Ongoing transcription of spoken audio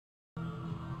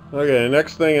Okay, the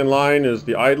next thing in line is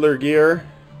the Idler Gear.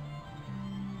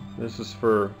 This is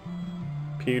for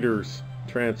Peter's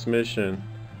transmission.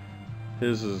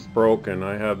 His is broken.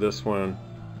 I have this one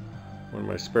of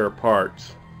my spare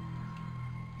parts.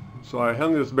 So I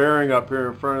hung this bearing up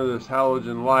here in front of this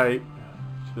halogen light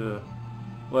to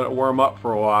let it warm up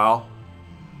for a while.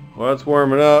 While it's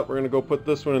warming up, we're going to go put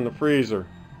this one in the freezer.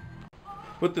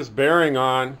 Put this bearing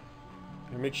on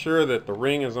and make sure that the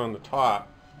ring is on the top.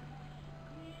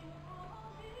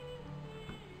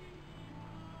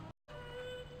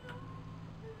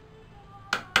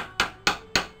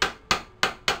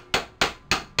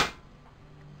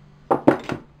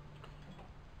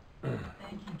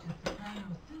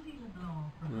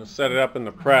 I'm going to set it up in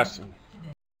the press.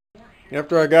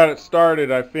 After I got it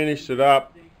started, I finished it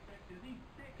up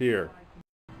here.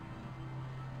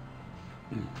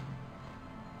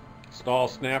 Install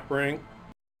snap ring.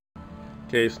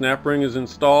 Okay, snap ring is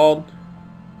installed.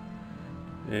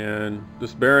 And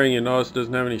this bearing, you notice,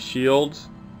 doesn't have any shields.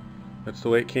 That's the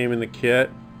way it came in the kit.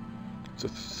 It's a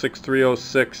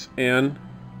 6306N.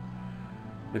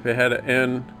 If it had an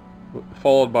N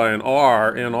followed by an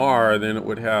R, NR, then it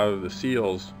would have the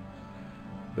seals.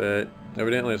 But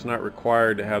evidently it's not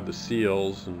required to have the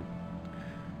seals. And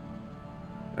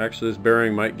actually this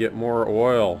bearing might get more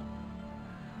oil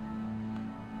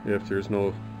if there's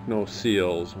no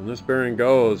seals. When this bearing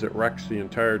goes, it wrecks the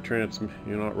entire it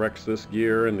wrecks this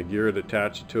gear and the gear that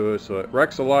attached to it, so it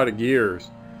wrecks a lot of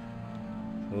gears.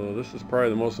 So this is probably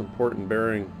the most important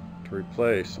bearing to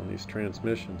replace on these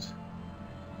transmissions.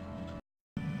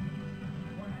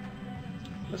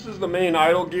 This is the main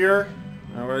idle gear.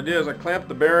 Now what I did is I clamped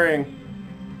the bearing,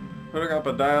 put up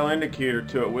a dial indicator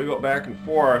to it, wiggle it back and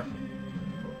forth,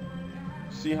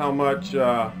 see how much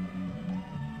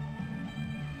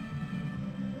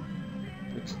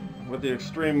what the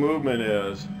extreme movement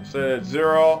is. I said at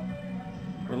 0,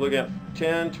 we're looking at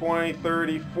 10, 20,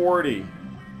 30, 40,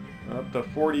 up to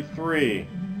 43,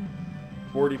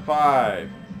 45,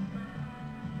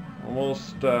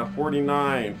 almost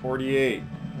 49, 48.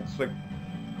 That's like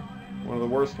one of the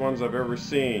worst ones I've ever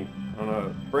seen. On a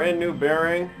brand new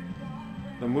bearing,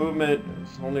 the movement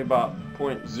is only about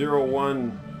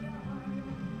 0.01.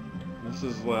 This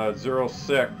is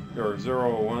 0.6 or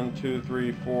 0.1, 2,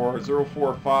 3, 4,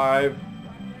 0.45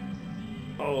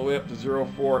 all the way up to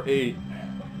 0.48.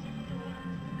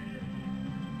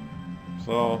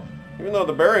 So even though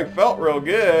the bearing felt real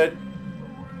good,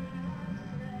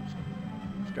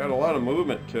 it's got a lot of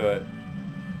movement to it.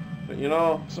 But you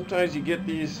know, sometimes you get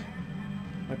these,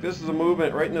 like this is a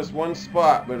movement right in this one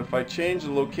spot, but if I change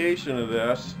the location of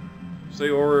this,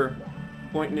 say over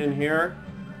pointing in here,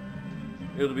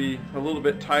 it'll be a little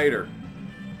bit tighter.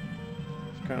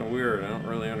 It's kind of weird. I don't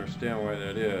really understand why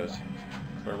that is.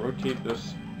 If I rotate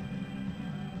this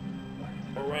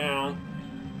around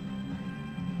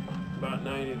about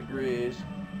 90 degrees,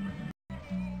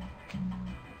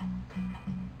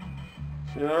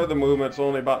 so you know the movement's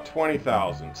only about 20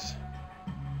 thousandths.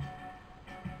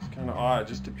 It's kind of odd. It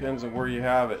just depends on where you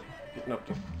have it. Getting up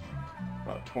to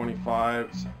about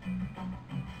 25.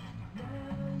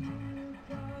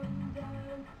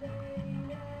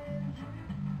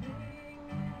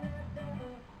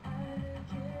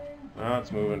 Now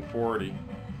it's moving 40,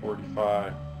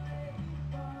 45.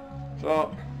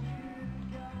 So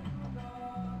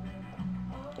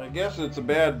I guess it's a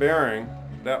bad bearing,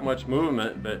 that much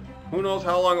movement, but who knows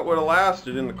how long it would have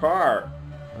lasted in the car.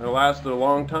 It lasted a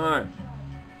long time.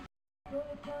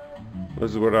 This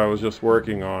is what I was just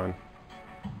working on.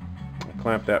 I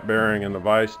clamped that bearing in the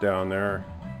vise down there.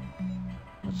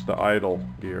 It's the idle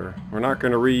gear. We're not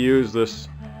going to reuse this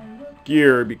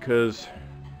gear because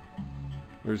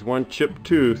there's one chipped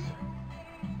tooth.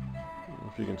 I don't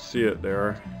know if you can see it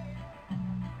there,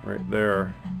 right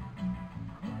there.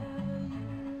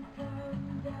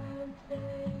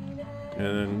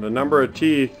 And the number of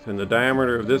teeth and the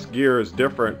diameter of this gear is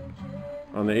different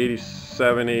on the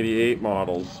 87, 88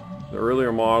 models. The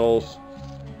earlier models,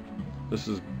 this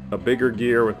is a bigger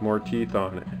gear with more teeth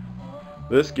on it.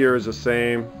 This gear is the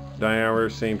same diameter,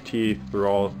 same teeth through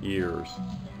all years.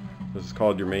 This is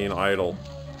called your main idle.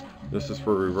 This is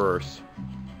for reverse.